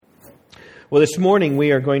Well, this morning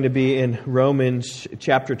we are going to be in Romans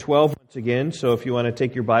chapter 12 once again. So if you want to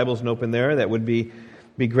take your Bibles and open there, that would be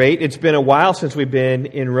great. It's been a while since we've been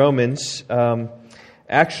in Romans.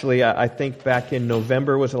 Actually, I think back in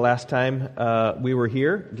November was the last time we were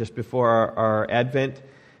here, just before our Advent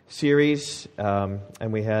series.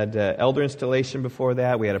 And we had elder installation before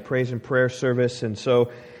that. We had a praise and prayer service. And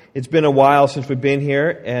so it's been a while since we've been here.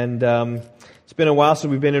 And it's been a while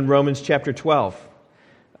since we've been in Romans chapter 12.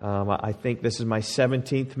 I think this is my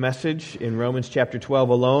 17th message in Romans chapter 12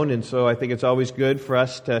 alone, and so I think it's always good for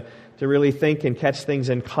us to really think and catch things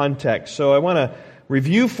in context. So I want to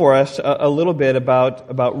review for us a little bit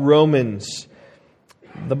about Romans.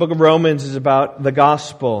 The book of Romans is about the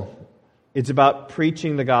gospel. It's about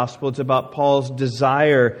preaching the gospel. It's about Paul's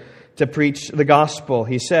desire to preach the gospel.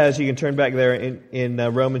 He says, you can turn back there in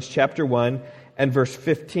Romans chapter 1, and verse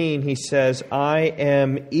 15, he says, I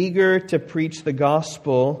am eager to preach the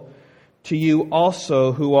gospel to you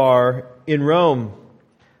also who are in Rome.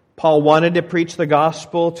 Paul wanted to preach the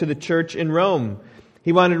gospel to the church in Rome.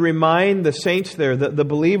 He wanted to remind the saints there, the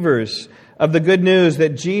believers, of the good news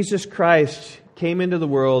that Jesus Christ came into the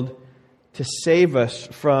world to save us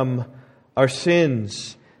from our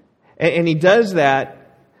sins. And he does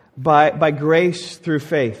that by grace through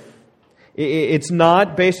faith. It's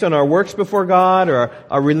not based on our works before God or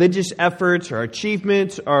our religious efforts or our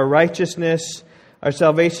achievements or our righteousness. Our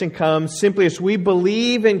salvation comes simply as we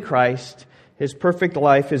believe in Christ. His perfect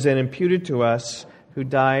life is then imputed to us who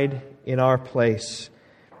died in our place.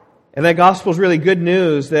 And that gospel is really good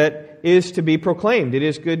news that is to be proclaimed. It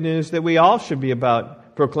is good news that we all should be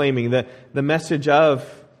about proclaiming. The message of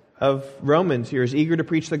Romans here is eager to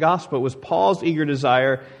preach the gospel. It was Paul's eager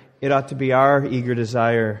desire. It ought to be our eager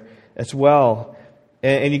desire as well.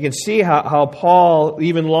 And you can see how Paul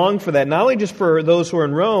even longed for that, not only just for those who are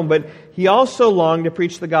in Rome, but he also longed to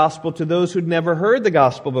preach the gospel to those who'd never heard the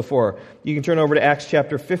gospel before. You can turn over to Acts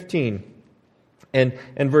chapter 15 and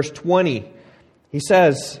verse 20. He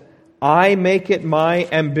says, I make it my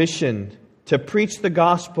ambition to preach the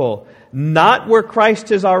gospel, not where Christ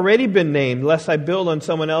has already been named, lest I build on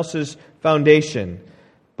someone else's foundation.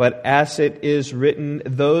 But as it is written,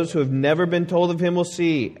 those who have never been told of Him will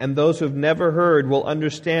see, and those who have never heard will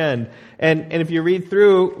understand. And if you read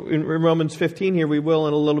through in Romans 15 here, we will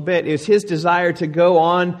in a little bit, is His desire to go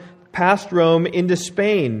on past Rome into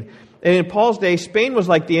Spain. And in Paul's day, Spain was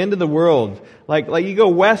like the end of the world. Like you go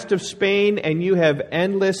west of Spain and you have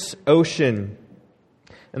endless ocean.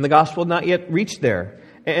 And the gospel had not yet reached there.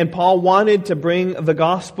 And Paul wanted to bring the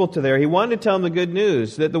gospel to there. He wanted to tell them the good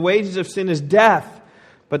news, that the wages of sin is death,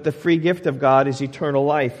 but the free gift of God is eternal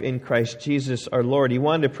life in Christ Jesus our Lord. He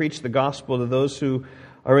wanted to preach the gospel to those who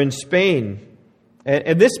are in Spain.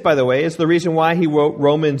 And this, by the way, is the reason why he wrote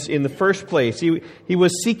Romans in the first place. He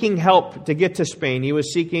was seeking help to get to Spain. He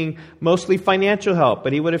was seeking mostly financial help,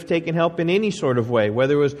 but he would have taken help in any sort of way,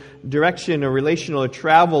 whether it was direction or relational or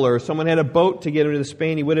travel or someone had a boat to get him to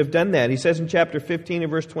Spain, he would have done that. He says in chapter 15 and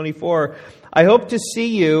verse 24, I hope to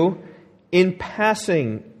see you in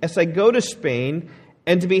passing as I go to Spain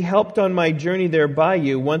and to be helped on my journey there by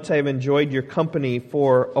you once I have enjoyed your company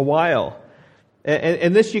for a while.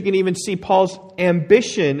 And this you can even see Paul's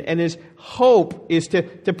ambition and his hope is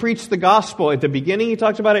to preach the gospel. At the beginning he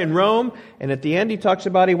talks about it in Rome, and at the end he talks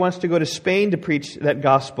about he wants to go to Spain to preach that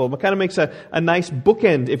gospel. It kind of makes a nice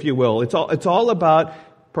bookend, if you will. It's all about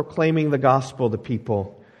proclaiming the gospel to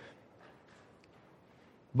people.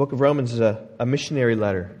 The book of Romans is a missionary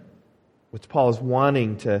letter, which Paul is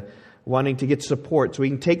wanting to get support so we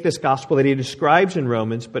can take this gospel that he describes in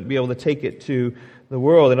Romans, but be able to take it to the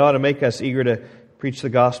world. It ought to make us eager to preach the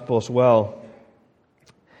gospel as well.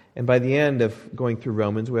 And by the end of going through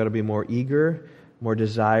Romans, we ought to be more eager, more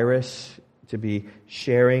desirous to be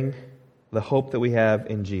sharing the hope that we have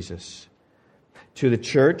in Jesus. To the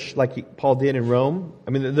church, like Paul did in Rome,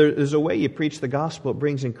 I mean, there's a way you preach the gospel. It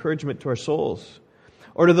brings encouragement to our souls.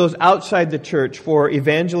 Or to those outside the church for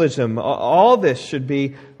evangelism. All this should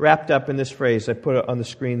be wrapped up in this phrase. I put it on the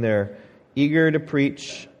screen there. Eager to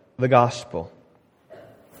preach the gospel.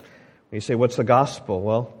 You say, what's the gospel?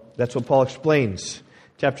 Well, that's what Paul explains.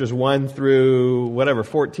 Chapters 1 through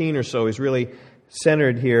 14 or so, he's really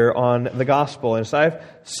centered here on the gospel. And so I've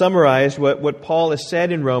summarized what Paul has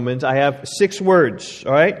said in Romans. I have 6 words,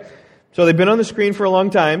 all right? So they've been on the screen for a long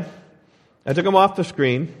time. I took them off the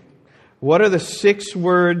screen. What are the 6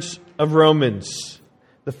 words of Romans?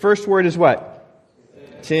 The first word is what?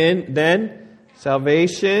 Sin, then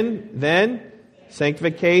salvation, then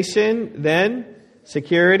sanctification, then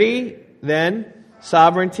security, then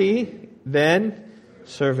sovereignty, then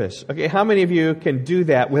service. Okay, how many of you can do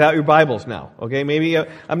that without your Bibles now? Okay, maybe,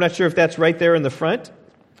 I'm not sure if that's right there in the front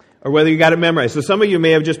or whether you got it memorized. So some of you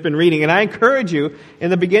may have just been reading, and I encourage you in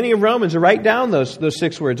the beginning of Romans to write down those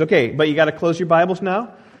 6 words. Okay, but you got to close your Bibles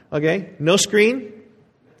now. Okay, no screen.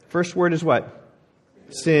 First word is what?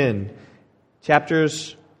 Sin.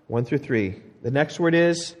 Chapters 1 through 3. The next word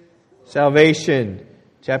is salvation.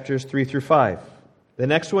 Chapters 3 through 5. The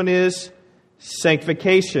next one is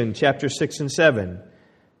sanctification. Chapters 6 and 7.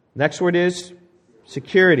 Next word is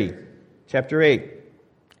security. Chapter 8.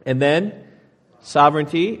 And then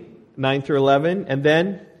sovereignty. 9 through 11. And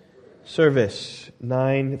then service.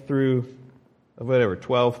 9 through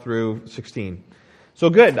 12 through 16. So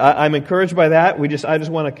good. I'm encouraged by that. I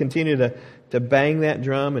just want to continue to bang that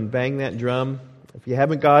drum and bang that drum. If you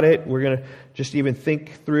haven't got it, we're going to just even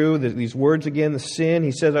think through these words again. The sin,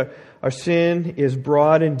 he says our sin is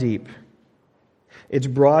broad and deep. It's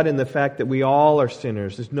broad in the fact that we all are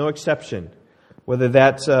sinners. There's no exception, whether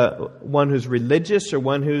that's one who's religious or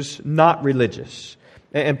one who's not religious.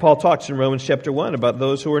 And Paul talks in Romans chapter 1 about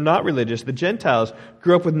those who are not religious. The Gentiles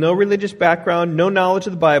grew up with no religious background, no knowledge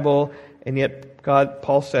of the Bible, and yet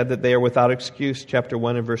Paul said that they are without excuse, chapter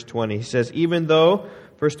 1 and verse 20. He says, even though,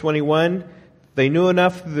 verse 21, they knew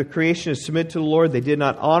enough of the creation to submit to the Lord, they did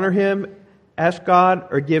not honor Him, ask God,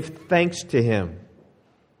 or give thanks to Him.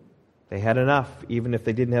 They had enough, even if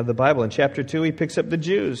they didn't have the Bible. In chapter 2, he picks up the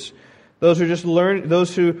Jews. Those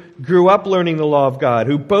who grew up learning the law of God,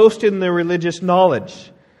 who boasted in their religious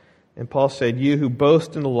knowledge. And Paul said, you who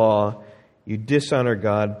boast in the law, you dishonor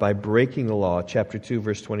God by breaking the law. Chapter 2,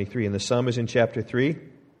 verse 23. And the sum is in chapter 3,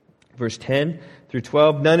 verse 10 through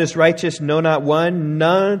 12. None is righteous, no, not one.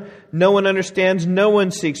 No one understands, no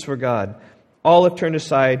one seeks for God. All have turned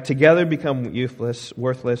aside, together become useless,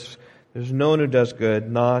 worthless. There's no one who does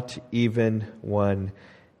good, not even one.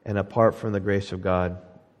 And apart from the grace of God,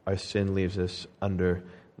 our sin leaves us under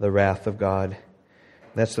the wrath of God.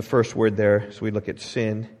 That's the first word there. So we look at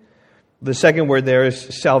sin. The second word there is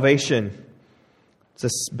salvation.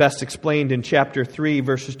 It's best explained in chapter 3,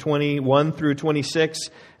 verses 21 through 26.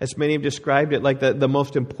 As many have described it, like the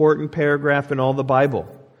most important paragraph in all the Bible,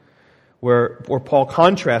 where Paul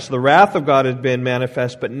contrasts the wrath of God has been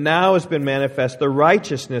manifest, but now has been manifest the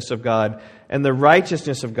righteousness of God. And the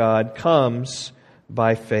righteousness of God comes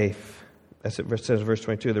by faith. That's what it says in verse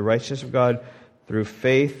 22. The righteousness of God through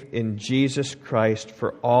faith in Jesus Christ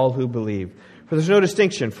for all who believe. For there's no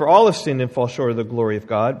distinction. For all have sinned and fall short of the glory of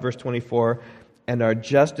God. Verse 24. And are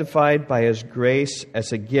justified by His grace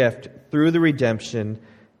as a gift through the redemption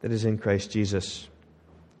that is in Christ Jesus.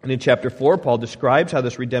 And in chapter 4, Paul describes how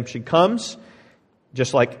this redemption comes,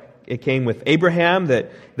 just like it came with Abraham,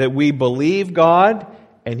 that we believe God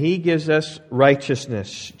and He gives us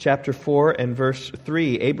righteousness. Chapter 4 and verse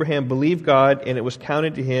 3, Abraham believed God and it was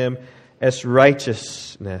counted to him as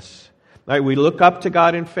righteousness. All right, we look up to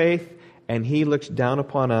God in faith and He looks down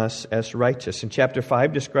upon us as righteous. And chapter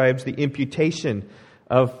 5 describes the imputation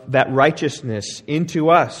of that righteousness into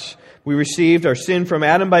us. We received our sin from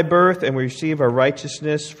Adam by birth, and we receive our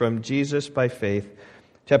righteousness from Jesus by faith.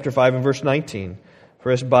 Chapter 5 and verse 19.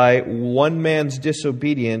 For as by one man's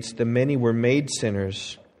disobedience the many were made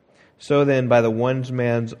sinners, so then by the one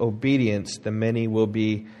man's obedience the many will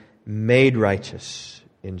be made righteous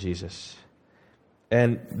in Jesus.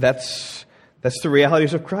 And that's the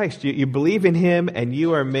realities of Christ. You believe in Him and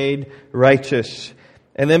you are made righteous.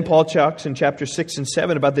 And then Paul talks in chapter 6 and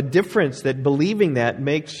 7 about the difference that believing that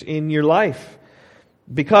makes in your life.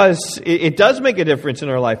 Because it does make a difference in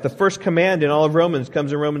our life. The first command in all of Romans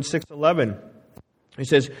comes in Romans 6:11. He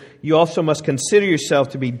says, you also must consider yourself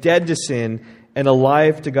to be dead to sin and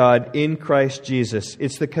alive to God in Christ Jesus.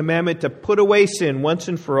 It's the commandment to put away sin once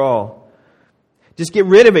and for all. Just get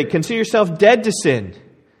rid of it. Consider yourself dead to sin.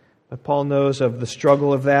 But Paul knows of the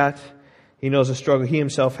struggle of that. He knows the struggle he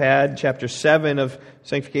himself had. Chapter 7 of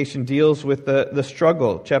sanctification deals with the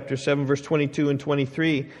struggle. Chapter 7, verse 22 and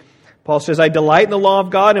 23. Paul says, I delight in the law of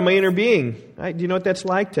God in my inner being. Right? Do you know what that's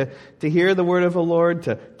like? To hear the word of the Lord,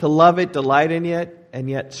 to love it, delight in it, and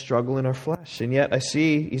yet struggle in our flesh. And yet I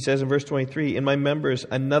see, he says in verse 23, in my members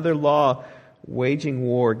another law waging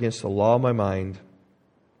war against the law of my mind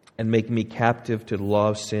and making me captive to the law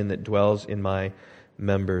of sin that dwells in my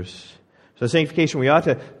members. So sanctification, we ought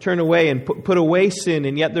to turn away and put away sin,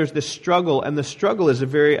 and yet there's this struggle, and the struggle is a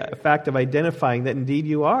very fact of identifying that indeed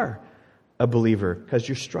you are a believer, because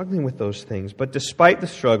you're struggling with those things. But despite the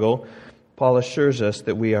struggle, Paul assures us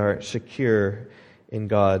that we are secure in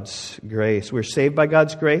God's grace. We're saved by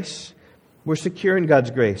God's grace. We're secure in God's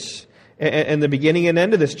grace. And the beginning and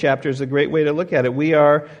end of this chapter is a great way to look at it. We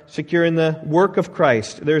are secure in the work of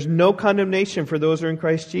Christ. There's no condemnation for those who are in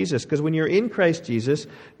Christ Jesus, because when you're in Christ Jesus,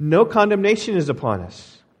 no condemnation is upon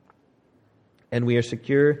us. And we are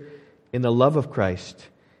secure in the love of Christ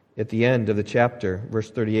at the end of the chapter,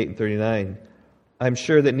 verse 38 and 39. I'm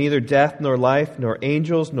sure that neither death nor life, nor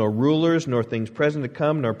angels, nor rulers, nor things present to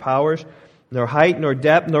come, nor powers, nor height, nor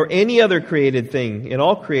depth, nor any other created thing in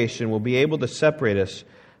all creation will be able to separate us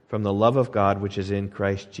from the love of God which is in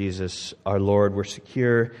Christ Jesus our Lord. We're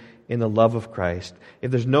secure in the love of Christ.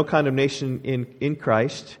 If there's no condemnation in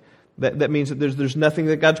Christ, that means that there's nothing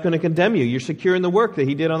that God's going to condemn you. You're secure in the work that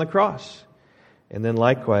He did on the cross. And then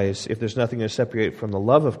likewise, if there's nothing to separate from the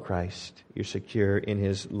love of Christ, you're secure in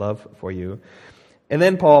His love for you. And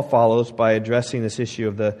then Paul follows by addressing this issue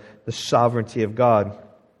of the sovereignty of God.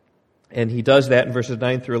 And he does that in verses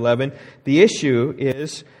 9 through 11. The issue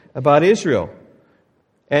is about Israel.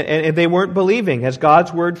 And they weren't believing. Has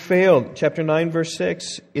God's word failed? Chapter 9, verse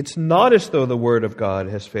 6. It's not as though the word of God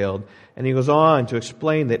has failed. And he goes on to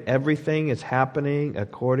explain that everything is happening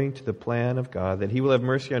according to the plan of God, that He will have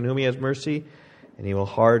mercy on whom He has mercy, and He will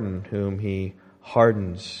harden whom He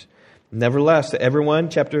hardens. Nevertheless, everyone,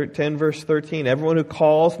 chapter 10, verse 13, everyone who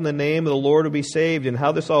calls in the name of the Lord will be saved. And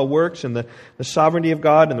how this all works, and the sovereignty of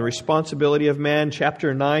God and the responsibility of man,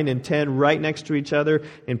 chapter 9 and 10, right next to each other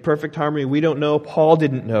in perfect harmony. We don't know. Paul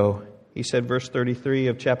didn't know. He said, verse 33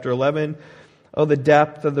 of chapter 11, oh, the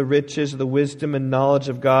depth of the riches of the wisdom and knowledge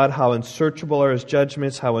of God, how unsearchable are His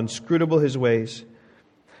judgments, how inscrutable His ways.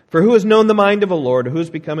 For who has known the mind of the Lord, or who has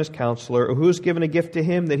become His counselor, or who has given a gift to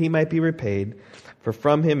Him that He might be repaid? For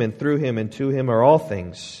from Him and through Him and to Him are all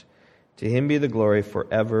things. To Him be the glory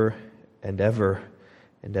forever and ever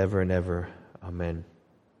and ever and ever. Amen.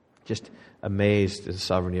 Just amazed at the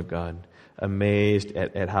sovereignty of God. Amazed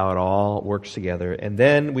at how it all works together. And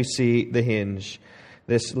then we see the hinge.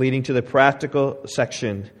 This leading to the practical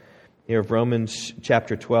section here of Romans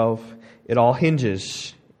chapter 12. It all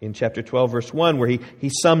hinges in chapter 12, verse 1, where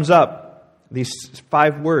he sums up these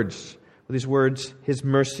 5 words. With these words, His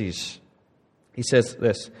mercies. He says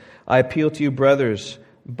this, I appeal to you, brothers,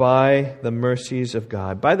 by the mercies of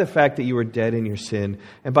God, by the fact that you were dead in your sin,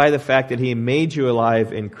 and by the fact that He made you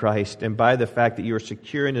alive in Christ, and by the fact that you are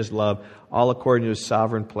secure in His love, all according to His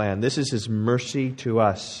sovereign plan. This is His mercy to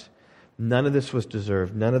us. None of this was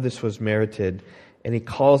deserved. None of this was merited. And He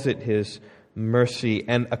calls it His mercy.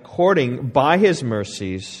 And by His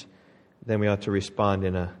mercies, then we ought to respond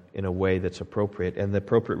in a way that's appropriate. And the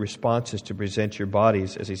appropriate response is to present your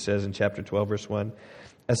bodies, as he says in chapter 12, verse 1,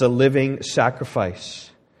 as a living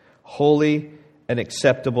sacrifice, holy and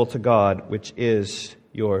acceptable to God, which is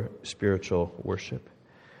your spiritual worship.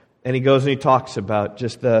 And he goes and he talks about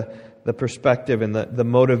just the perspective and the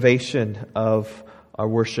motivation of our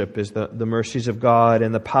worship is the mercies of God,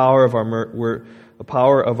 and the power of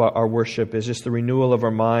our worship is just the renewal of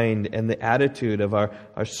our mind, and the attitude of our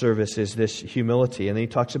service is this humility. And then he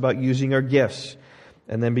talks about using our gifts.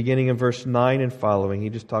 And then beginning in verse 9 and following, he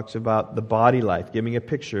just talks about the body life, giving a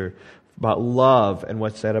picture about love and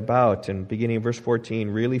what's that about. And beginning in verse 14,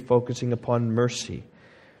 really focusing upon mercy.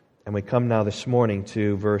 And we come now this morning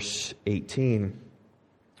to verse 18,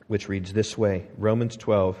 which reads this way, Romans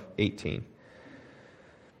 12:18.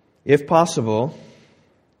 If possible,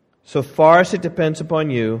 so far as it depends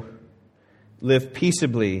upon you, live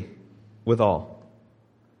peaceably with all.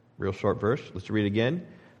 Real short verse. Let's read it again.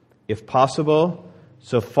 If possible,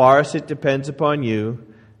 so far as it depends upon you,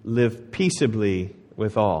 live peaceably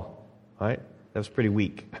with all. All right? That was pretty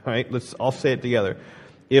weak. All right? Let's all say it together.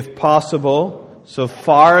 If possible, so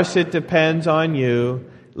far as it depends on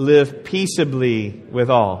you, live peaceably with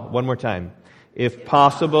all. One more time. If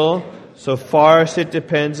possible, so far as it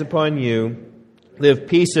depends upon you, live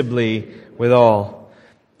peaceably with all.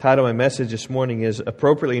 The title of my message this morning is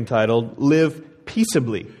appropriately entitled, Live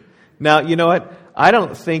Peaceably. Now, you know what? I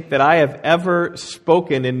don't think that I have ever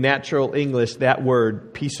spoken in natural English that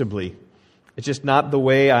word, peaceably. It's just not the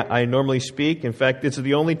way I normally speak. In fact, this is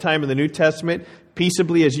the only time in the New Testament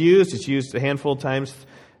peaceably is used. It's used a handful of times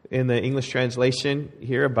in the English translation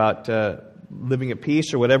here about living at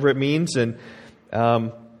peace or whatever it means. And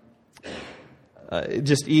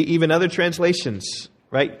just even other translations,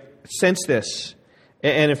 right, sense this.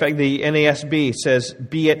 And in fact, the NASB says,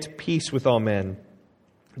 be at peace with all men.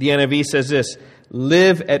 The NIV says this,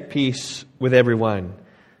 live at peace with everyone.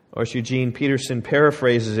 Or as Eugene Peterson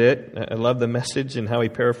paraphrases it, I love the message and how he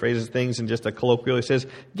paraphrases things in just a colloquial. He says,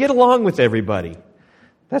 get along with everybody.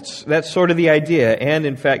 That's sort of the idea. And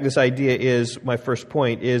in fact, this idea is, my first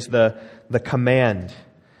point, is the command.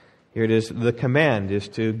 Here it is, the command is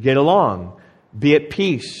to get along. Be at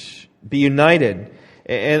peace. be united.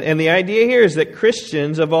 And the idea here is that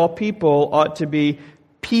Christians, of all people, ought to be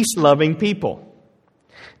peace-loving people.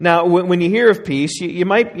 Now, when you hear of peace, you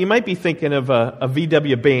might be thinking of a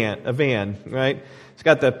VW van, right? It's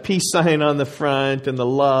got the peace sign on the front and the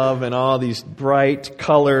love and all these bright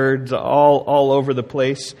colored all over the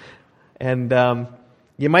place. And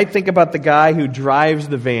you might think about the guy who drives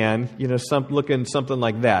the van, looking something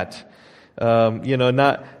like that.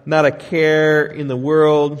 Not a care in the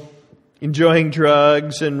world, enjoying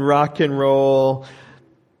drugs and rock and roll.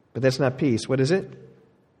 But that's not peace. What is it?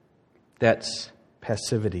 That's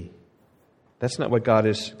passivity. That's not what God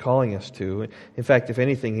is calling us to. In fact, if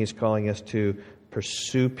anything, He's calling us to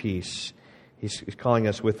pursue peace. He's calling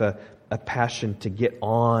us with a passion to get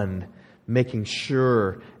on, making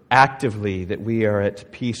sure actively that we are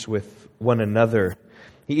at peace with one another.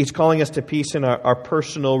 He's calling us to peace in our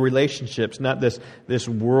personal relationships, not this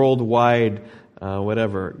worldwide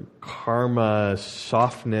karma,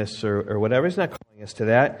 softness, or whatever. He's not calling us to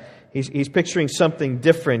that. He's picturing something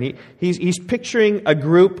different. He's picturing a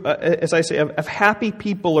group, as I say, of happy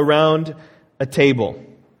people around a table,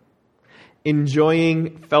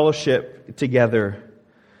 enjoying fellowship together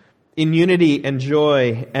in unity and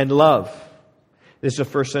joy and love. This is the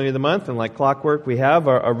first Sunday of the month, and like clockwork, we have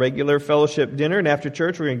our regular fellowship dinner, and after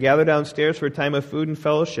church, we're going to gather downstairs for a time of food and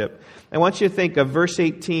fellowship. I want you to think of verse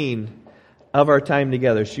 18 of our time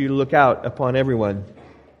together, so you look out upon everyone.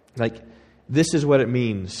 Like, this is what it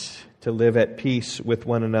means to live at peace with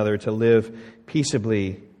one another, to live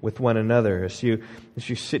peaceably with one another. As you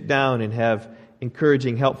sit down and have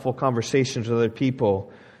encouraging, helpful conversations with other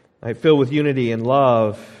people, right, filled with unity and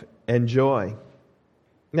love and joy.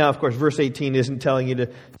 Now, of course, verse 18 isn't telling you to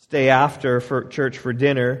stay after for church for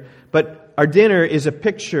dinner, but our dinner is a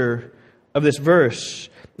picture of this verse.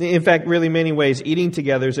 In fact, really many ways, eating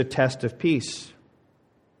together is a test of peace.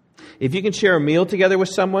 If you can share a meal together with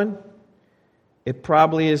someone, it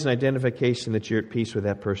probably is an identification that you're at peace with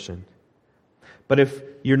that person. But if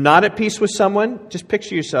you're not at peace with someone, just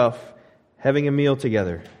picture yourself having a meal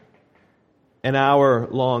together. An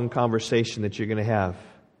hour-long conversation that you're going to have.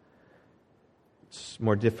 It's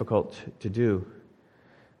more difficult to do.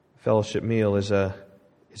 Fellowship meal is a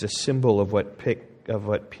symbol of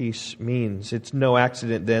what peace means. It's no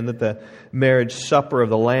accident then that the marriage supper of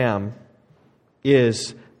the Lamb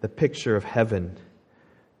is the picture of heaven.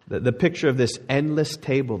 The picture of this endless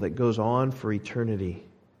table that goes on for eternity.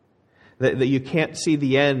 That you can't see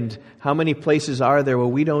the end. How many places are there?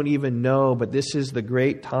 Well, we don't even know, but this is the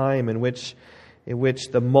great time in which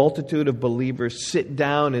the multitude of believers sit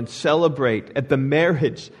down and celebrate at the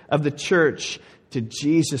marriage of the church to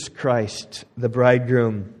Jesus Christ, the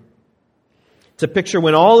bridegroom. It's a picture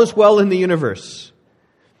when all is well in the universe.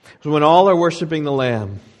 It's when all are worshiping the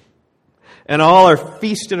Lamb and all are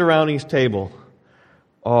feasted around His table,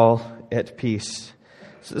 all at peace.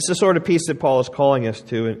 So this is the sort of peace that Paul is calling us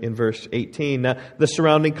to in verse 18. Now, the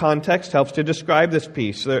surrounding context helps to describe this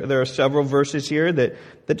peace. There are several verses here that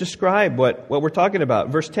describe what we're talking about.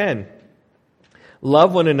 Verse 10,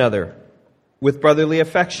 love one another with brotherly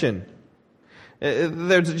affection.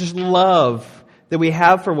 There's just love that we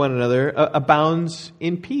have for one another abounds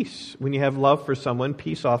in peace. When you have love for someone,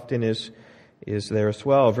 peace often is there as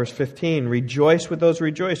well. Verse 15, rejoice with those who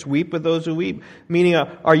rejoice, weep with those who weep. Meaning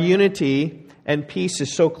our unity and peace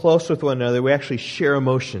is so close with one another, we actually share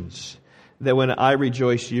emotions. That when I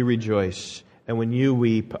rejoice, you rejoice. And when you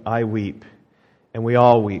weep, I weep. And we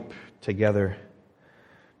all weep together.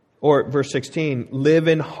 Or verse 16, live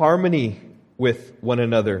in harmony with one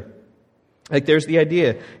another. Like there's the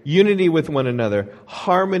idea, unity with one another,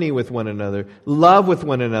 harmony with one another, love with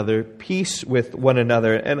one another, peace with one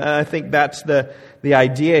another. And I think that's the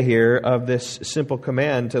idea here of this simple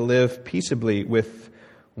command to live peaceably with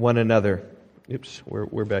one another. Oops,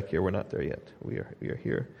 we're back here. We're not there yet. We are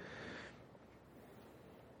here.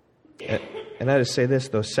 And I just say this,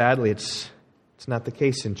 though, sadly, it's not the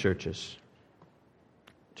case in churches.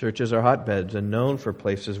 Churches are hotbeds and known for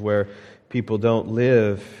places where people don't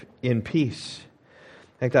live in peace.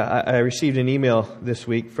 In fact, I received an email this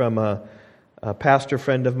week from a pastor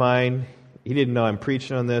friend of mine. He didn't know I'm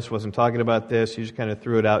preaching on this, wasn't talking about this. He just kind of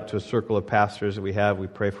threw it out to a circle of pastors that we have. We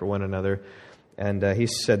pray for one another. And he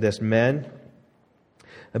said this, men,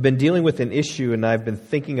 I've been dealing with an issue and I've been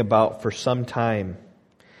thinking about for some time.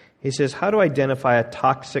 He says, how to identify a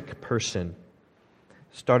toxic person,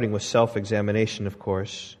 starting with self-examination, of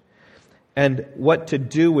course, and what to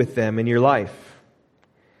do with them in your life.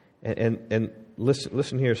 And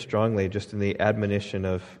listen here strongly, just in the admonition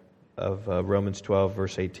of Romans 12,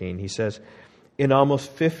 verse 18. He says, in almost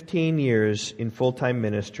 15 years in full-time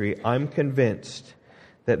ministry, I'm convinced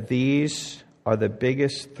that these are the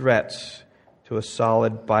biggest threats to a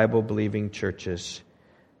solid Bible-believing churches.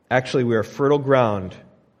 Actually, we are fertile ground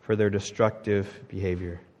for their destructive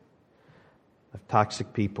behavior of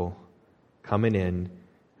toxic people coming in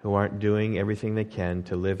who aren't doing everything they can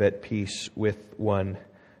to live at peace with one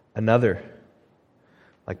another,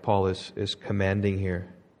 like Paul is commanding here.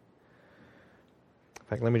 In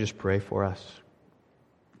fact, let me just pray for us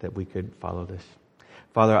that we could follow this.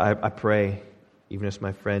 Father, I pray, even as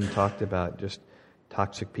my friend talked about, just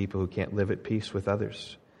toxic people who can't live at peace with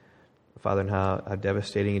others. Father, and how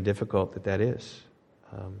devastating and difficult that is.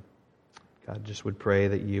 God, just would pray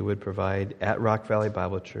that you would provide at Rock Valley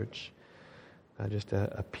Bible Church just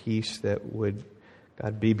a peace that would,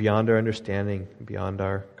 God, be beyond our understanding, beyond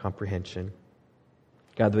our comprehension.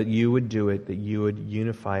 God, that you would do it, that you would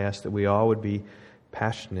unify us, that we all would be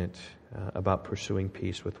passionate about pursuing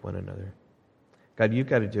peace with one another. God, you've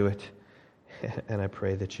got to do it, and I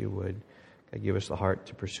pray that you would. God, give us the heart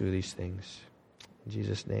to pursue these things. In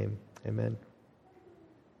Jesus' name, amen.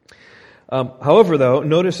 However, though,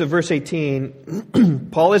 notice in verse 18,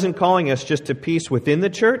 Paul isn't calling us just to peace within the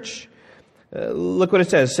church. Look what it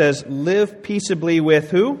says. It says, live peaceably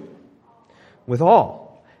with who? With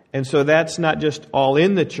all. And so that's not just all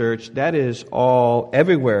in the church, that is all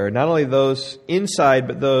everywhere. Not only those inside,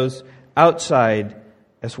 but those outside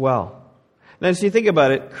as well. Now, as you think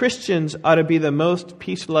about it, Christians ought to be the most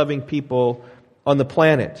peace-loving people on the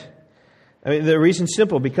planet. I mean, the reason's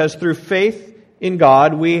simple, because through faith in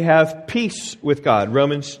God, we have peace with God.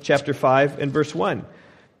 Romans chapter 5 and verse 1.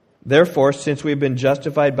 Therefore, since we've been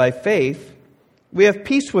justified by faith, we have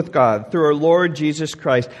peace with God through our Lord Jesus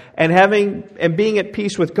Christ. And being at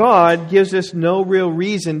peace with God gives us no real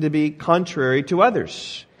reason to be contrary to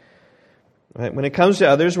others. Right? When it comes to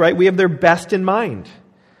others, right, we have their best in mind.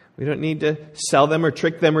 We don't need to sell them or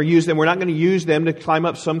trick them or use them. We're not going to use them to climb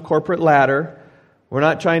up some corporate ladder. We're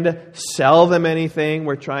not trying to sell them anything.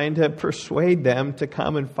 We're trying to persuade them to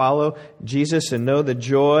come and follow Jesus and know the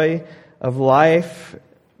joy of life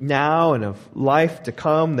now and of life to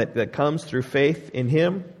come that comes through faith in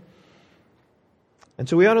Him. And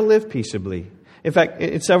so we ought to live peaceably. In fact,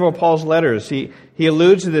 in several of Paul's letters, he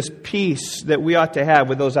alludes to this peace that we ought to have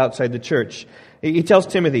with those outside the church. He tells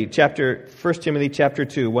Timothy, 1 Timothy chapter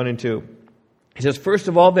 2, 1 and 2. He says, first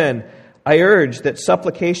of all then, I urge that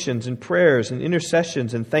supplications and prayers and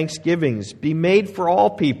intercessions and thanksgivings be made for all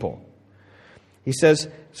people. He says,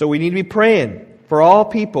 so we need to be praying for all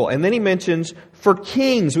people. And then he mentions, for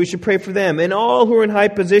kings, we should pray for them, and all who are in high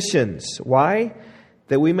positions. Why?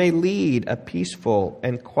 That we may lead a peaceful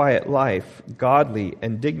and quiet life, godly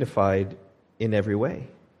and dignified in every way.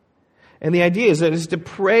 And the idea is that it's to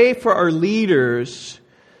pray for our leaders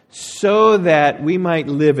so that we might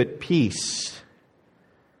live at peace.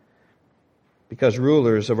 Because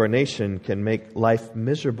rulers of our nation can make life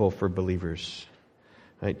miserable for believers,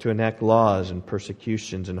 right? To enact laws and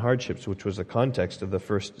persecutions and hardships, which was the context of the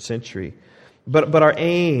first century. But our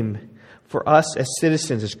aim for us as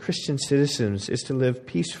citizens, as Christian citizens, is to live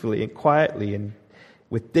peacefully and quietly and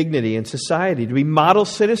with dignity in society, to be model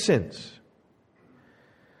citizens,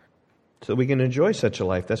 so we can enjoy such a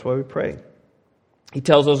life. That's why we pray. He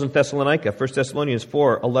tells those in Thessalonica, 1 Thessalonians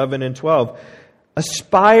 4, 11 and 12,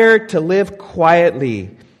 aspire to live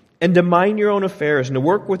quietly and to mind your own affairs and to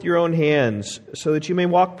work with your own hands so that you may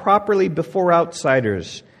walk properly before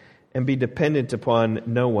outsiders and be dependent upon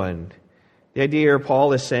no one. The idea here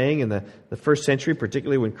Paul is saying in the first century,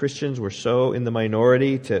 particularly when Christians were so in the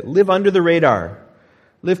minority, to live under the radar.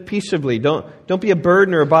 Live peaceably. Don't be a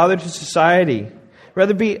burden or a bother to society.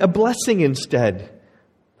 Rather be a blessing instead.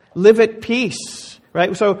 Live at peace.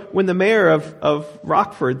 Right? So when the mayor of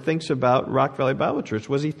Rockford thinks about Rock Valley Bible Church,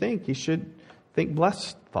 what does he think? He should think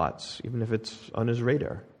blessed thoughts, even if it's on his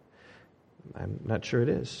radar. I'm not sure it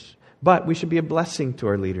is. But we should be a blessing to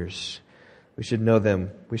our leaders. We should know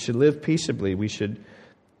them. We should live peaceably. We should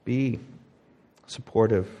be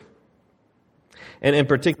supportive. And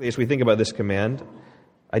particularly as we think about this command,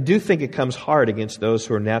 I do think it comes hard against those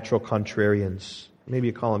who are natural contrarians. Maybe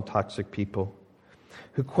you call them toxic people,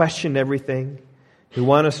 who question everything, who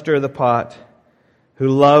want to stir the pot, who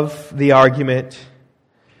love the argument.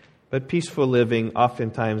 But peaceful living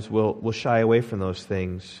oftentimes will shy away from those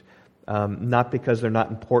things, not because they're not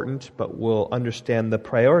important, but will understand the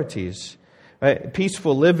priorities. Right?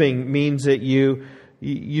 Peaceful living means that you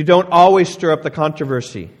don't always stir up the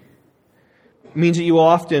controversy. It means that you will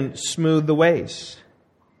often smooth the ways.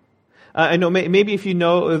 I know maybe if you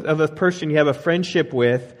know of a person you have a friendship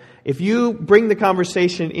with, if you bring the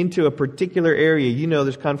conversation into a particular area, you know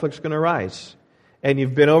there's conflict's going to arise. and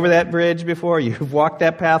you've been over that bridge before, you've walked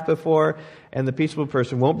that path before, and the peaceable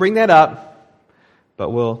person won't bring that up, but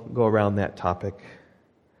we'll go around that topic.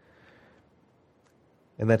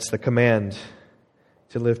 And that's the command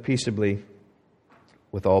to live peaceably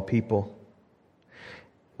with all people.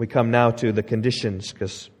 We come now to the conditions,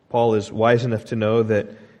 because Paul is wise enough to know that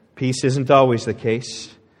peace isn't always the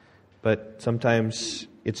case, but sometimes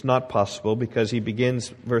it's not possible, because he begins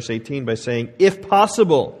verse 18 by saying, if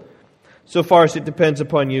possible, so far as it depends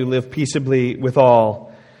upon you, live peaceably with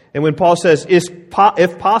all. And when Paul says,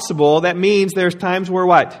 if possible, that means there's times where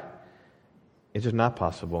what? It's just not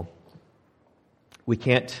possible. We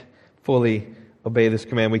can't fully obey this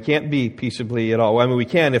command. We can't be peaceably at all. I mean, we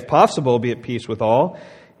can, if possible, be at peace with all.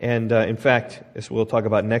 And in fact, as we'll talk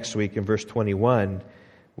about next week in verse 21,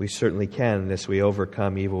 we certainly can, as we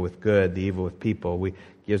overcome evil with good, the evil with people. It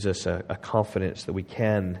gives us a confidence that we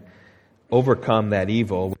can overcome that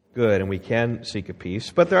evil with good, and we can seek a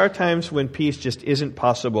peace. But there are times when peace just isn't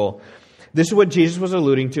possible. This is what Jesus was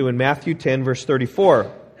alluding to in Matthew 10, verse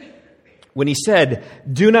 34. When he said,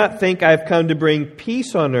 do not think I have come to bring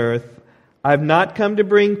peace on earth. I have not come to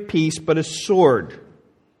bring peace, but a sword.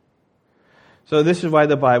 So this is why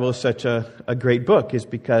the Bible is such a great book, is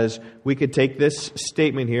because we could take this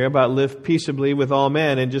statement here about live peaceably with all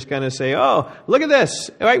men and just kind of say, oh, look at this.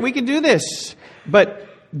 All right, we can do this. But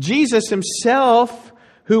Jesus himself,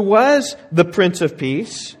 who was the Prince of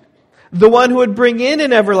Peace, the one who would bring in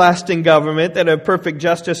an everlasting government that had perfect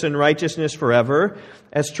justice and righteousness forever.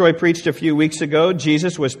 As Troy preached a few weeks ago,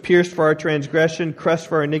 Jesus was pierced for our transgression, crushed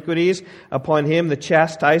for our iniquities. Upon him, the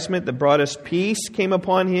chastisement that brought us peace came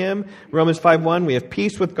upon him. Romans 5:1, we have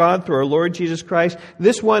peace with God through our Lord Jesus Christ.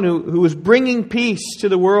 This one who was bringing peace to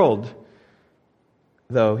the world.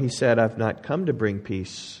 Though he said, I've not come to bring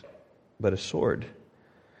peace, but a sword.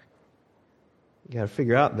 You got to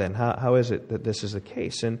figure out then, how is it that this is the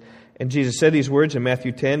case? And Jesus said these words in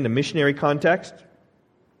Matthew 10 in the missionary context.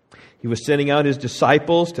 He was sending out his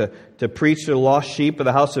disciples to preach to the lost sheep of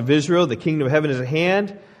the house of Israel. The kingdom of heaven is at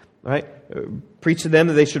hand. Right? Preach to them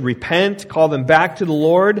that they should repent, call them back to the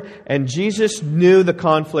Lord. And Jesus knew the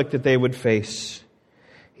conflict that they would face.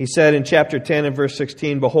 He said in chapter 10 and verse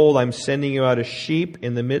 16, behold, I'm sending you out as sheep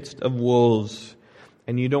in the midst of wolves.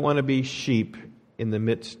 And you don't want to be sheep in the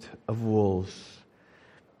midst of wolves.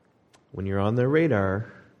 When you're on their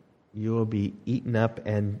radar, you will be eaten up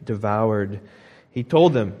and devoured. He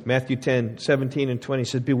told them, Matthew 10, 17 and 20, he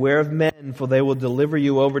says, beware of men, for they will deliver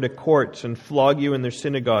you over to courts and flog you in their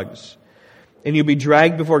synagogues. And you'll be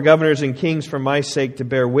dragged before governors and kings for my sake to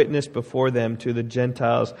bear witness before them to the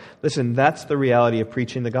Gentiles. Listen, that's the reality of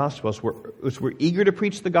preaching the gospel. As we're eager to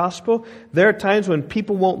preach the gospel, there are times when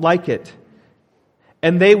people won't like it.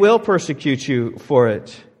 And they will persecute you for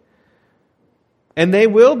it. And they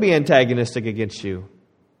will be antagonistic against you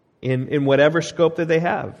in whatever scope that they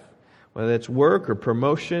have. Whether it's work or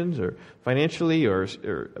promotions or financially or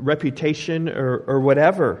reputation or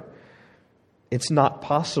whatever. It's not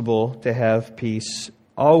possible to have peace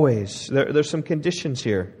always. There's some conditions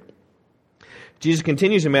here. Jesus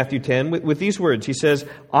continues in Matthew 10 with these words. He says,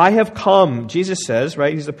 I have come, Jesus says,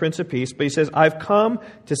 right? He's the Prince of Peace, but he says, I've come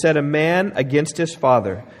to set a man against his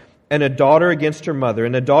father, and a daughter against her mother,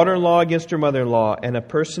 and a daughter-in-law against her mother-in-law, and a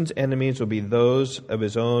person's enemies will be those of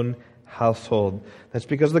his own household. That's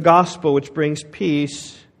because the gospel, which brings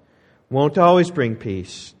peace, won't always bring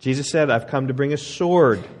peace. Jesus said, I've come to bring a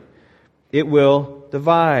sword. It will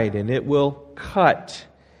divide and it will cut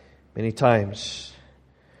many times.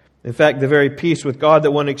 In fact, the very peace with God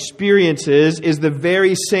that one experiences is the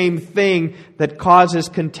very same thing that causes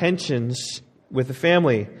contentions with the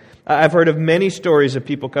family. I've heard of many stories of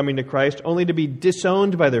people coming to Christ only to be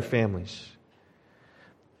disowned by their families,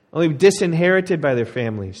 only disinherited by their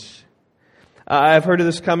families. I've heard of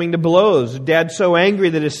this coming to blows. Dad's so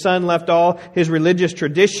angry that his son left all his religious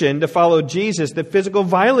tradition to follow Jesus that physical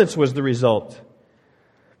violence was the result.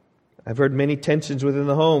 I've heard many tensions within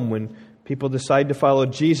the home when people decide to follow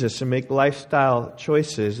Jesus and make lifestyle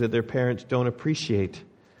choices that their parents don't appreciate.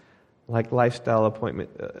 Like lifestyle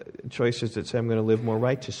choices that say, I'm going to live more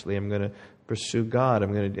righteously. I'm going to pursue God.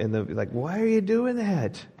 And they'll be like, why are you doing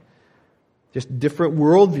that? Just different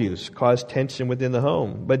worldviews cause tension within the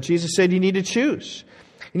home. But Jesus said you need to choose.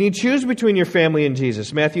 You need to choose between your family and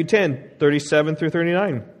Jesus. Matthew 10, 37 through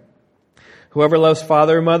 39. Whoever loves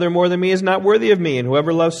father or mother more than me is not worthy of me, and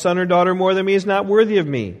whoever loves son or daughter more than me is not worthy of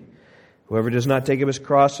me. Whoever does not take up his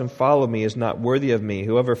cross and follow me is not worthy of me.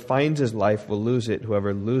 Whoever finds his life will lose it.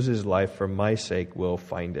 Whoever loses life for my sake will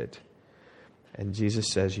find it. And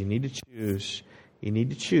Jesus says you need to choose. You need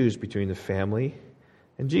to choose between the family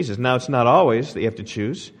and Jesus. Now, it's not always that you have to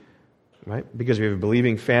choose. right? Because we have a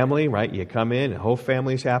believing family, right? You come in, the whole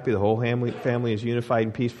family is happy, the whole family is unified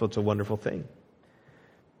and peaceful. It's a wonderful thing.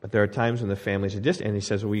 But there are times when the families are distant, and he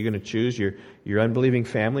says, well, you're going to choose your unbelieving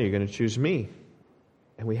family, you're going to choose me.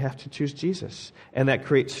 And we have to choose Jesus. And that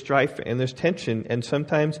creates strife, and there's tension, and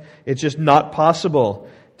sometimes it's just not possible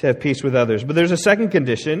to have peace with others. But there's a second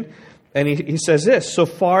condition, and he says this, so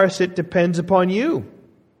far as it depends upon you,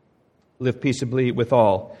 live peaceably with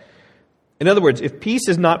all. In other words, if peace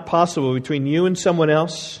is not possible between you and someone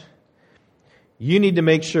else, you need to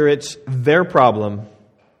make sure it's their problem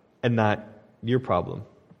and not your problem.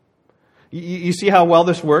 You see how well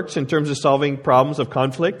this works in terms of solving problems of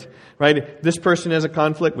conflict, right? This person has a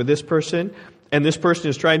conflict with this person, and this person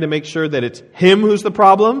is trying to make sure that it's him who's the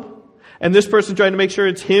problem, and this person trying to make sure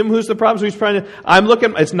it's him who's the problem. So he's trying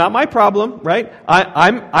to, it's not my problem, right?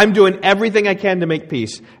 I'm doing everything I can to make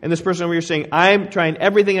peace. And this person over here saying, I'm trying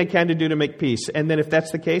everything I can to do to make peace. And then if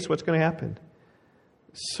that's the case, what's going to happen?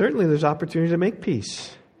 Certainly there's opportunity to make peace.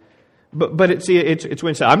 But it's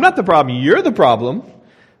when I'm not the problem, you're the problem.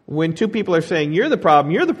 When two people are saying, you're the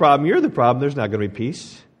problem, you're the problem, you're the problem, there's not going to be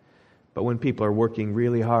peace. But when people are working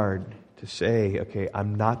really hard to say, okay,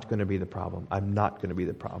 I'm not going to be the problem, I'm not going to be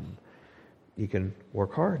the problem, you can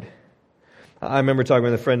work hard. I remember talking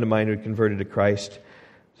with a friend of mine who had converted to Christ,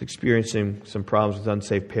 was experiencing some problems with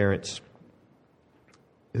unsaved parents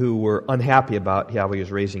who were unhappy about how he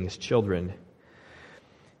was raising his children.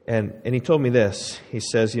 And he told me this. He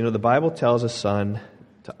says, the Bible tells a son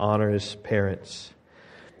to honor his parents.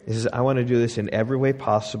 He says, I want to do this in every way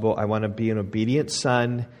possible. I want to be an obedient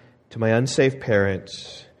son to my unsaved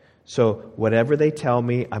parents. So whatever they tell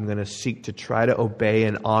me, I'm going to seek to try to obey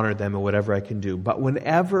and honor them in whatever I can do. But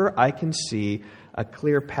whenever I can see a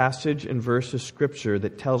clear passage and verse of Scripture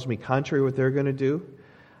that tells me contrary to what they're going to do,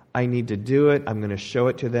 I need to do it. I'm going to show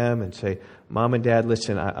it to them and say, Mom and Dad,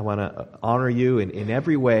 listen, I want to honor you in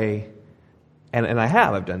every way. And I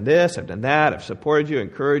have. I've done this, I've done that, I've supported you,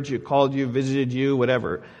 encouraged you, called you, visited you,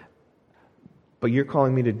 whatever. But you're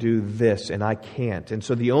calling me to do this, and I can't. And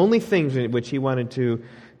so the only things in which he wanted to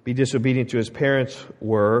be disobedient to his parents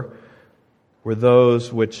were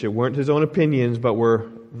those which weren't his own opinions, but were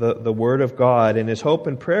the Word of God. And his hope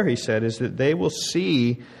and prayer, he said, is that they will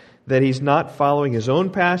see that he's not following his own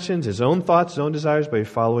passions, his own thoughts, his own desires, but he's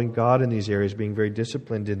following God in these areas, being very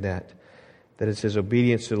disciplined in that. That it's his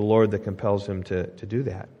obedience to the Lord that compels him to do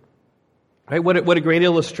that. Right? What a great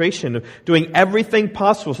illustration of doing everything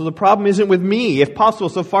possible. So the problem isn't with me, if possible,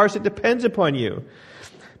 so far as it depends upon you.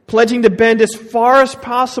 Pledging to bend as far as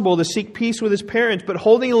possible to seek peace with his parents, but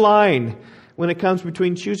holding a line when it comes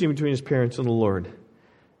between choosing between his parents and the Lord.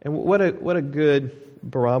 And what a good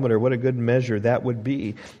barometer, what a good measure that would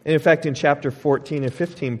be. And in fact, in chapter 14 and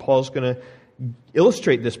 15, Paul's going to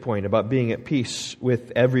illustrate this point about being at peace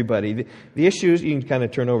with everybody. The issues, you can kind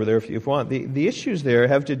of turn over there if you want, the issues there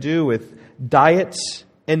have to do with diets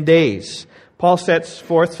and days. Paul sets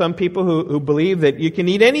forth some people who believe that you can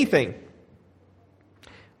eat anything.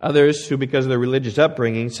 Others who, because of their religious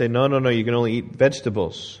upbringing, say, no, you can only eat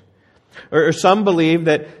vegetables. Or some believe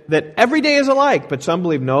that every day is alike, but some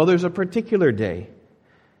believe, no, there's a particular day.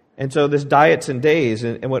 And so this diets and days,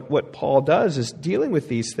 and what Paul does is dealing with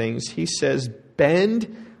these things. He says,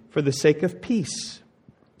 bend for the sake of peace.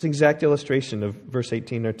 It's an exact illustration of verse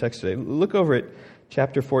 18 in our text today. Look over at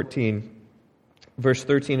chapter 14, verse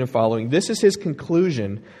 13 and following. This is his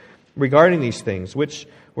conclusion regarding these things, which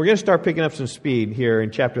we're going to start picking up some speed here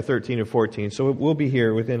in chapter 13 and 14. So we'll be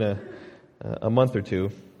here within a month or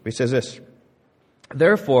two. He says this,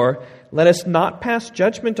 therefore, let us not pass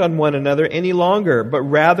judgment on one another any longer, but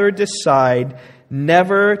rather decide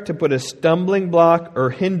never to put a stumbling block or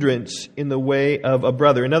hindrance in the way of a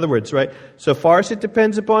brother. In other words, right, so far as it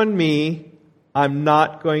depends upon me, I'm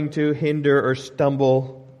not going to hinder or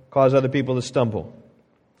stumble, cause other people to stumble.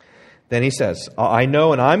 Then he says, I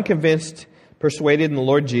know and I'm convinced, persuaded in the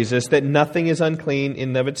Lord Jesus, that nothing is unclean in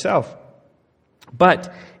and of itself.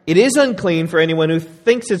 But it is unclean for anyone who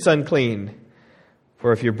thinks it's unclean.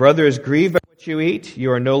 For if your brother is grieved by what you eat,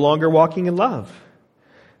 you are no longer walking in love.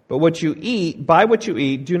 But what you eat, by what you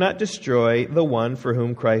eat, do not destroy the one for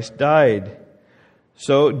whom Christ died.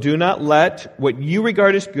 So do not let what you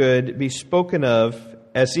regard as good be spoken of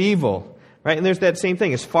as evil. Right? And there's that same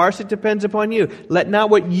thing. As far as it depends upon you, let not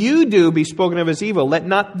what you do be spoken of as evil. Let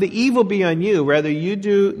not the evil be on you. Rather, you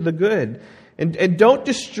do the good. And don't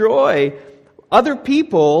destroy other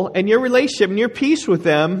people and your relationship and your peace with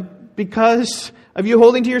them because of you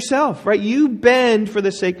holding to yourself, right? You bend for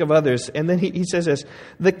the sake of others. And then he says this,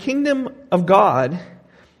 the kingdom of God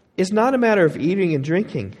is not a matter of eating and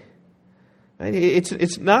drinking. Right?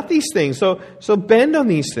 It's not these things. So bend on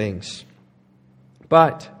these things.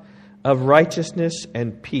 but of righteousness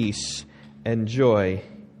and peace and joy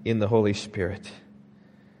in the Holy Spirit.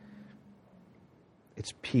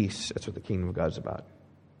 It's peace. That's what the kingdom of God is about.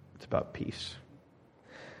 It's about peace.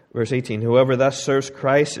 Verse 18, whoever thus serves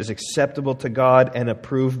Christ is acceptable to God and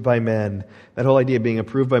approved by men. That whole idea of being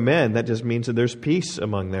approved by men, that just means that there's peace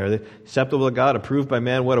among there. Acceptable to God, approved by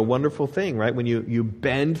man, what a wonderful thing, right? When you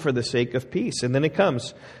bend for the sake of peace. And then it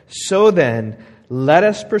comes, so then, let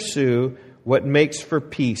us pursue what makes for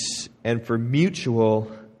peace and for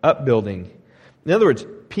mutual upbuilding. In other words,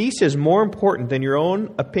 peace is more important than your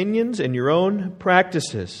own opinions and your own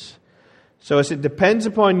practices. So as it depends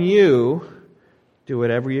upon you, do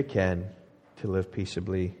whatever you can to live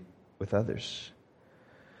peaceably with others.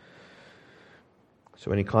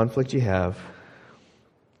 So any conflict you have,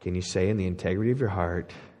 can you say in the integrity of your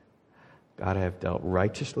heart, God, I have dealt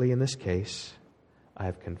righteously in this case. I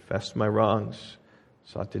have confessed my wrongs,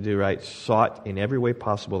 sought to do right, sought in every way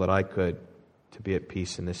possible that I could to be at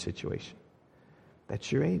peace in this situation.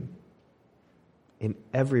 That's your aim in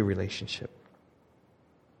every relationship.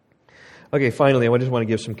 Okay, finally, I just want to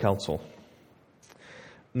give some counsel.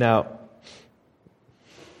 Now,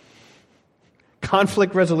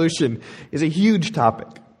 conflict resolution is a huge topic.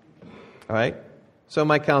 All right? So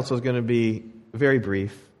my counsel is going to be very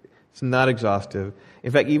brief. It's not exhaustive.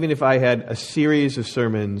 In fact, even if I had a series of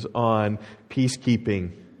sermons on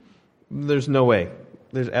peacekeeping, there's no way.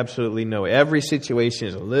 There's absolutely no way. Every situation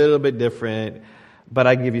is a little bit different, but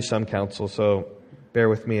I can give you some counsel, so bear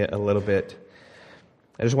with me a little bit.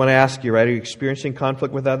 I just want to ask you, right, are you experiencing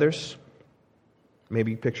conflict with others?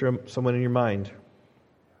 Maybe picture someone in your mind.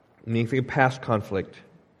 Maybe think of past conflict.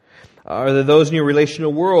 Are there those in your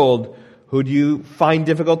relational world who do you find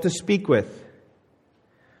difficult to speak with?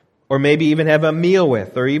 Or maybe even have a meal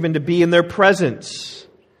with, or even to be in their presence?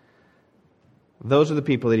 Those are the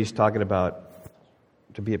people that he's talking about,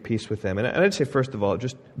 to be at peace with them. And I'd say, first of all,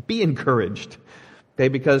 just be encouraged. Okay,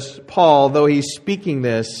 because Paul, though he's speaking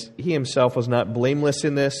this, he himself was not blameless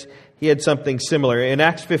in this. He had something similar. In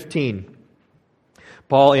Acts 15,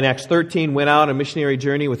 Paul, in Acts 13, went out on a missionary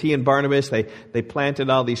journey with he and Barnabas. They planted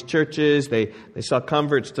all these churches. They saw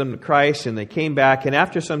converts to Christ, and they came back. And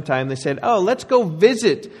after some time, they said, let's go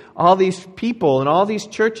visit all these people and all these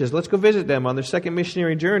churches. Let's go visit them on their second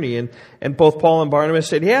missionary journey. And both Paul and Barnabas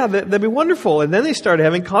said, yeah, that'd be wonderful. And then they started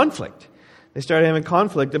having conflict. They started having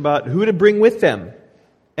conflict about who to bring with them.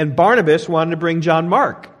 And Barnabas wanted to bring John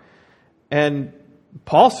Mark. And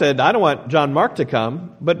Paul said, I don't want John Mark to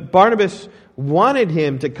come. But Barnabas wanted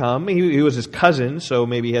him to come. He was his cousin, so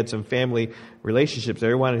maybe he had some family relationships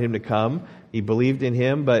there. He wanted him to come. He believed in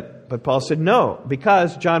him, but Paul said no,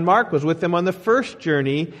 because John Mark was with them on the first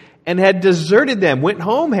journey and had deserted them, went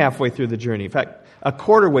home halfway through the journey. In fact, a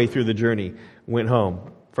quarter way through the journey, went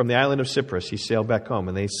home. From the island of Cyprus, he sailed back home,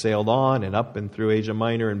 and they sailed on and up and through Asia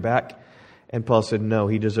Minor and back. And Paul said, no,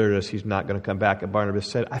 he deserted us. He's not going to come back. And Barnabas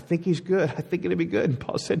said, I think he's good. I think it'll be good. And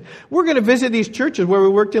Paul said, we're going to visit these churches where we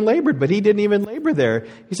worked and labored, but he didn't even labor there.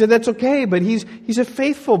 He said, that's okay, but he's a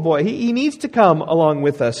faithful boy. He needs to come along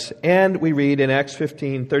with us. And we read in Acts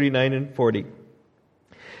 15, 39 and 40.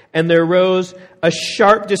 And there arose a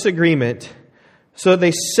sharp disagreement, so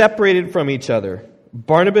they separated from each other.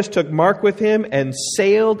 Barnabas took Mark with him and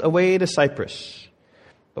sailed away to Cyprus.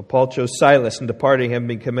 But Paul chose Silas, and departing, having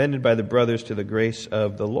been commended by the brothers to the grace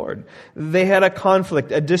of the Lord. They had a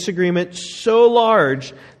conflict, a disagreement so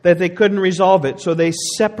large that they couldn't resolve it, so they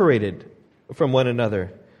separated from one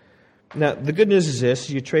another. Now, the good news is this: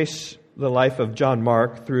 you trace the life of John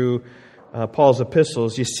Mark through Paul's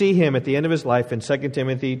epistles. You see him at the end of his life in 2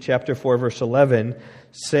 Timothy chapter 4, verse 11,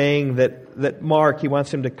 saying that Mark, he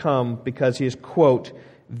wants him to come because he is, quote,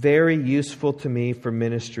 very useful to me for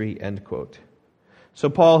ministry, end quote. So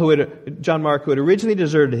John Mark, who had originally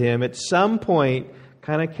deserted him, at some point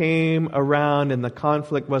kind of came around and the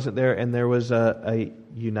conflict wasn't there, and there was a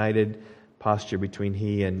united posture between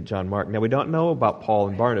he and John Mark. Now, we don't know about Paul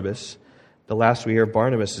and Barnabas. The last we hear of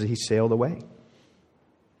Barnabas is he sailed away.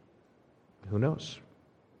 Who knows?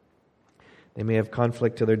 They may have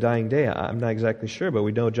conflict to their dying day. I'm not exactly sure, but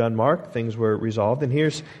we know John Mark, things were resolved. And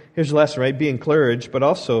here's the lesson, right? Be encouraged, but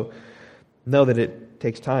also know that it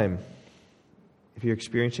takes time. If you're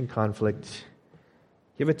experiencing conflict,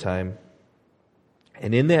 give it time.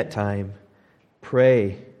 And in that time,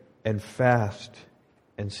 pray and fast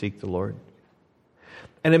and seek the Lord.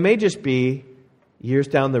 And it may just be years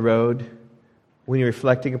down the road, when you're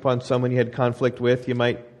reflecting upon someone you had conflict with, you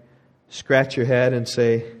might scratch your head and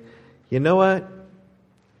say, you know what?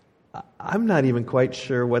 I'm not even quite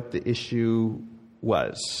sure what the issue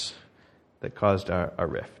was that caused our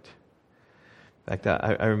rift. In fact,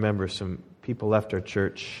 I remember some people left our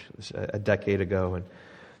church a decade ago,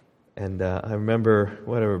 and I remember,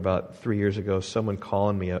 about 3 years ago, someone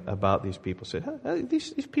calling me about these people. Said,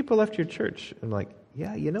 these people left your church. I'm like,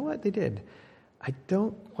 yeah, you know what? They did. I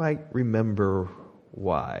don't quite remember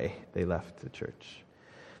why they left the church.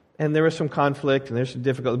 And there was some conflict, and there's some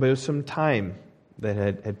difficulty, but it was some time that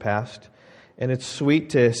had passed. And it's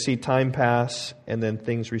sweet to see time pass and then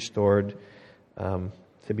things restored,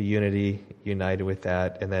 to be united with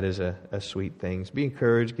that, and that is a sweet thing. So be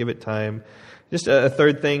encouraged, give it time. Just a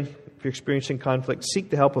third thing, if you're experiencing conflict, seek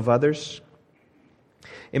the help of others.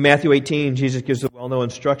 In Matthew 18, Jesus gives the well-known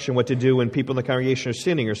instruction what to do when people in the congregation are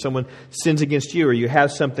sinning, or someone sins against you, or you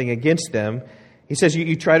have something against them. He says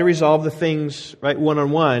you try to resolve the things right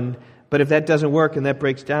one-on-one, but if that doesn't work and that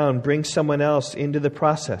breaks down, bring someone else into the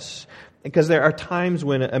process. Because there are times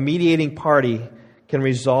when a mediating party can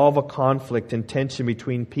resolve a conflict and tension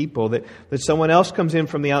between people, that someone else comes in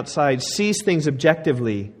from the outside, sees things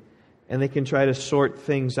objectively, and they can try to sort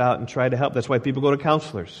things out and try to help. That's why people go to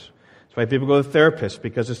counselors. That's why people go to therapists,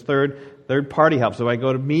 because it's third party help. So I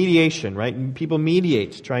go to mediation, right? And people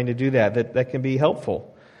mediate trying to do that can be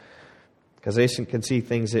helpful. Because they can see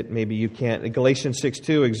things that maybe you can't. Galatians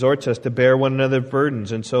 6:2 exhorts us to bear one another's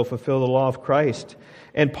burdens and so fulfill the law of Christ.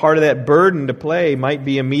 And part of that burden to play might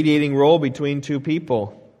be a mediating role between two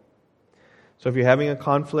people. So if you're having a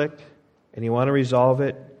conflict and you want to resolve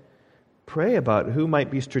it, pray about who might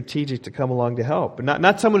be strategic to come along to help.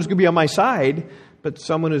 Not someone who's going to be on my side, but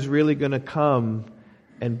someone who's really going to come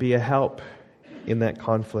and be a help in that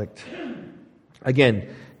conflict. Again,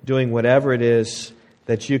 doing whatever it is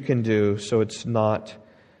that you can do so it's not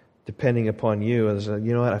depending upon you. As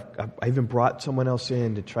you know what, I even brought someone else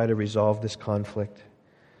in to try to resolve this conflict.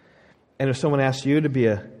 And if someone asks you to be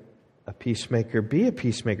a peacemaker, be a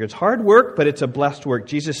peacemaker. It's hard work, but it's a blessed work.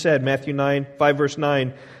 Jesus said, Matthew 5 verse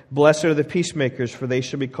 9, "Blessed are the peacemakers, for they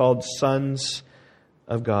shall be called sons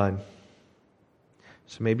of God."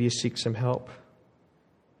 So maybe you seek some help.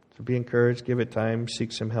 So be encouraged, give it time,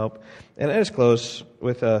 seek some help. And I just close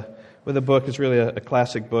with a book. It's really a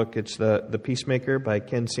classic book. It's The Peacemaker by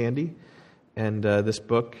Ken Sande. And this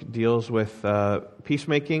book deals with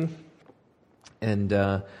peacemaking,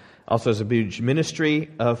 and also has a huge ministry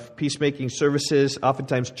of peacemaking services.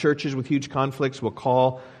 Oftentimes churches with huge conflicts will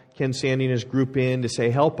call Ken Sande and his group in to say,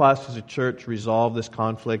 help us as a church resolve this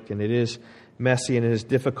conflict. And it is messy and it is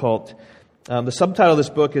difficult. The subtitle of this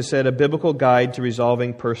book is said, A Biblical Guide to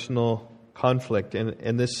Resolving Personal Conflict.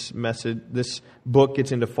 And this book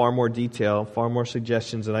gets into far more detail, far more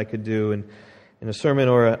suggestions than I could do in a sermon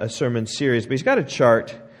or a sermon series. But he's got a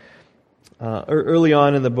chart early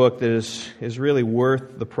on in the book that is really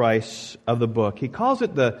worth the price of the book. He calls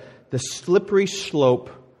it the slippery slope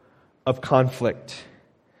of conflict.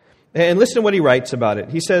 And listen to what he writes about it.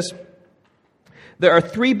 He says, there are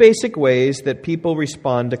three basic ways that people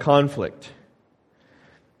respond to conflict.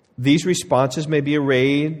 These responses may be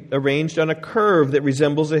arranged on a curve that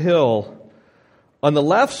resembles a hill. On the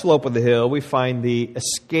left slope of the hill, we find the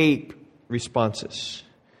escape responses.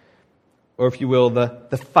 Or if you will,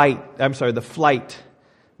 the flight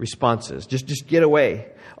responses. Just get away.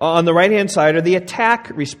 On the right-hand side are the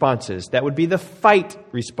attack responses. That would be the fight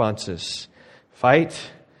responses. Fight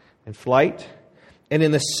and flight. And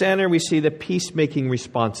in the center, we see the peacemaking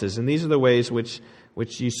responses. And these are the ways which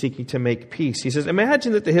you're seeking to make peace. He says,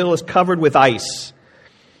 imagine that the hill is covered with ice.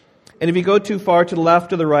 And if you go too far to the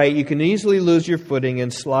left or the right, you can easily lose your footing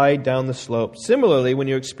and slide down the slope. Similarly, when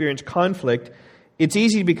you experience conflict, it's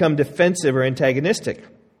easy to become defensive or antagonistic.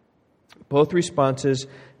 Both responses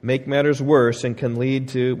make matters worse and can lead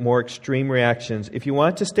to more extreme reactions. If you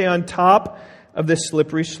want to stay on top of this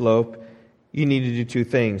slippery slope, you need to do two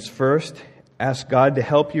things. First, ask God to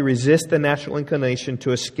help you resist the natural inclination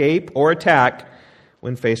to escape or attack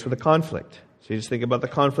when faced with a conflict. So you just think about the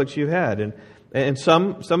conflicts you've had. And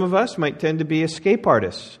some of us might tend to be escape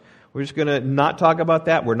artists. We're just going to not talk about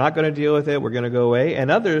that. We're not going to deal with it. We're going to go away. And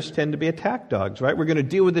others tend to be attack dogs, right? We're going to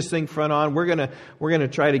deal with this thing front on. We're going to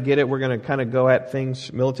try to get it. We're going to kind of go at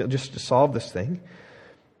things militant just to solve this thing.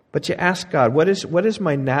 But you ask God, what is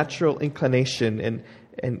my natural inclination?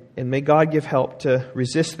 And may God give help to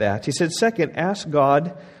resist that. He said, second, ask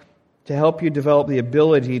God to help you develop the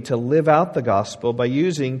ability to live out the gospel by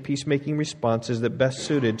using peacemaking responses that best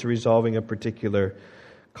suited to resolving a particular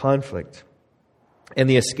conflict. And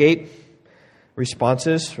the escape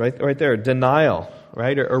responses, right there, denial,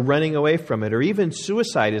 right, or running away from it, or even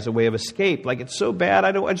suicide is a way of escape. Like, it's so bad,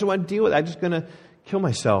 I just want to deal with it. I'm just going to kill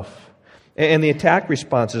myself. And the attack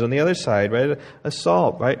responses on the other side, right,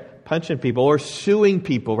 assault, right, punching people or suing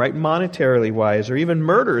people, right, monetarily wise, or even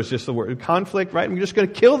murder is just the word. Conflict, right, I'm just going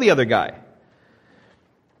to kill the other guy.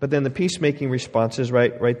 But then the peacemaking response is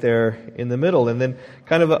right there in the middle. And then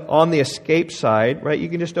kind of on the escape side, right, you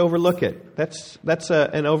can just overlook it. That's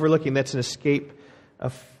an overlooking. That's an escape,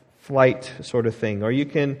 a flight sort of thing. Or you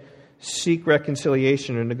can seek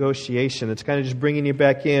reconciliation or negotiation. It's kind of just bringing you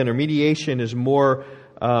back in. Or mediation is more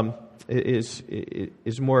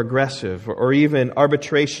more aggressive. Or even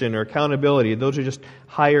arbitration or accountability. Those are just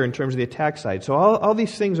higher in terms of the attack side. So all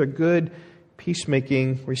these things are good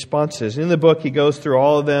peacemaking responses. In the book, he goes through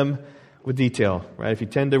all of them with detail. Right? If you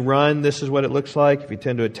tend to run, this is what it looks like. If you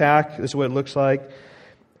tend to attack, this is what it looks like.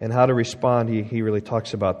 And how to respond, he really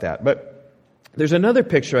talks about that. But there's another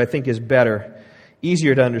picture I think is better,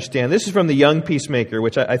 easier to understand. This is from The Young Peacemaker,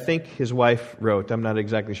 which I think his wife wrote. I'm not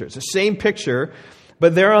exactly sure. It's the same picture,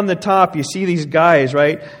 but there on the top, you see these guys,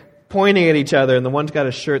 right, pointing at each other. And the one's got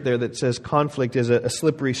a shirt there that says conflict is a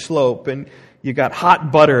slippery slope. And you got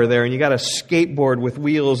hot butter there, and you got a skateboard with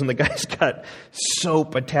wheels, and the guy's got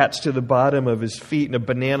soap attached to the bottom of his feet and a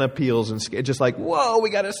banana peels, and just like, whoa,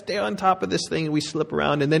 we got to stay on top of this thing, and we slip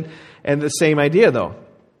around. And the same idea, though,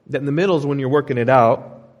 that in the middle is when you're working it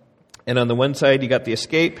out, and on the one side you got the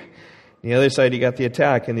escape, on the other side you got the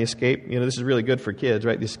attack, and the escape, this is really good for kids,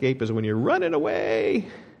 right? The escape is when you're running away,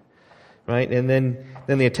 right? And then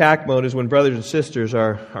the attack mode is when brothers and sisters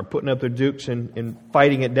are putting up their dukes and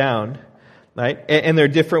fighting it down. Right? And there are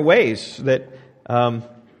different ways that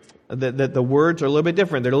the words are a little bit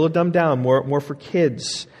different. They're a little dumbed down, more for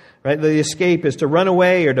kids. Right? The escape is to run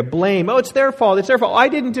away or to blame. Oh, it's their fault. It's their fault. I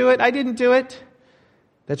didn't do it.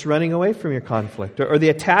 That's running away from your conflict. Or the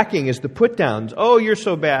attacking is the put downs. Oh, you're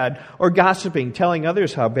so bad. Or gossiping, telling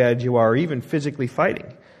others how bad you are, or even physically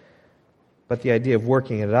fighting. But the idea of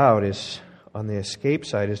working it out is, on the escape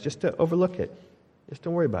side, is just to overlook it. Just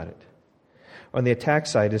don't worry about it. On the attack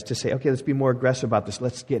side is to say, okay, let's be more aggressive about this.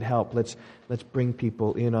 Let's get help. Let's bring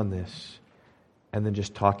people in on this. And then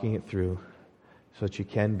just talking it through so that you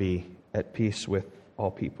can be at peace with all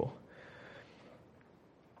people.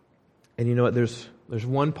 And you know what? There's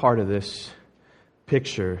one part of this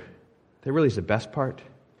picture that really is the best part.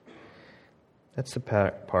 That's the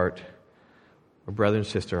part where brother and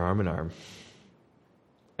sister are arm in arm.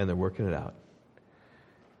 And they're working it out.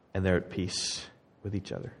 And they're at peace with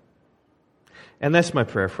each other. And that's my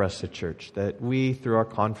prayer for us at church, that we, through our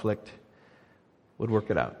conflict, would work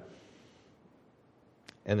it out.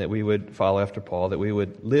 And that we would follow after Paul, that we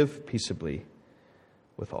would live peaceably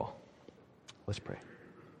with all. Let's pray.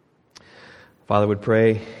 Father, would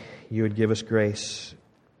pray you would give us grace,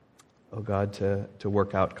 oh God, to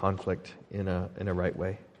work out conflict in a right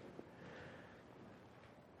way.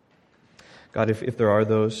 God, if there are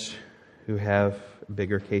those who have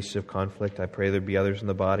bigger cases of conflict, I pray there'd be others in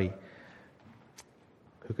the body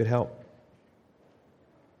who could help.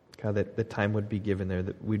 God, that the time would be given there,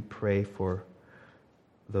 that we'd pray for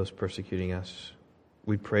those persecuting us.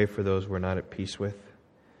 We'd pray for those we're not at peace with.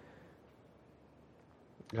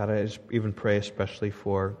 God, I just even pray especially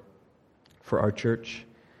for our church.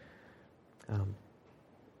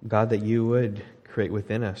 God, that you would create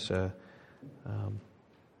within us an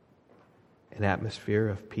atmosphere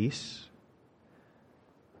of peace.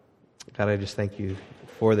 God, I just thank you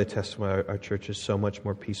for the testimony. Our church is so much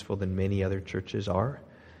more peaceful than many other churches are.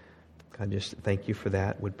 God, just thank you for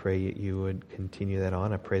that. Would pray that you would continue that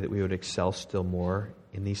on. I pray that we would excel still more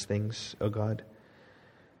in these things, oh God.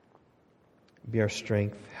 Be our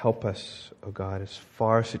strength. Help us, oh God, as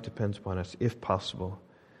far as it depends upon us, if possible,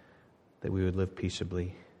 that we would live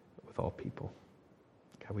peaceably with all people.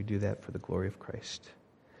 God, we do that for the glory of Christ.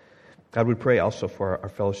 God, we pray also for our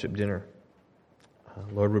fellowship dinner.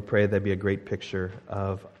 Lord, we pray that'd be a great picture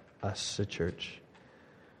of us, the church,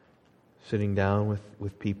 sitting down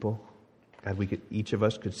with people. God, each of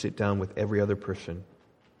us could sit down with every other person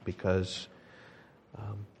because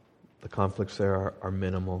the conflicts there are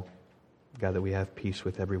minimal. God, that we have peace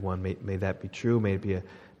with everyone. May that be true. May it be a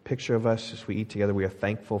picture of us as we eat together. We are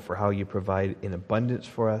thankful for how you provide in abundance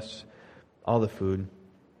for us, all the food.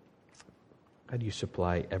 God, you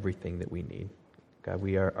supply everything that we need. God,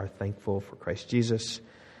 we are thankful for Christ Jesus,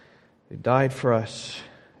 who died for us,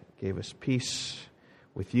 gave us peace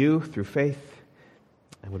with you through faith,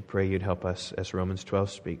 and would pray you'd help us, as Romans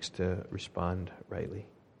 12 speaks, to respond rightly.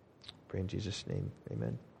 Pray in Jesus' name.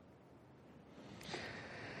 Amen.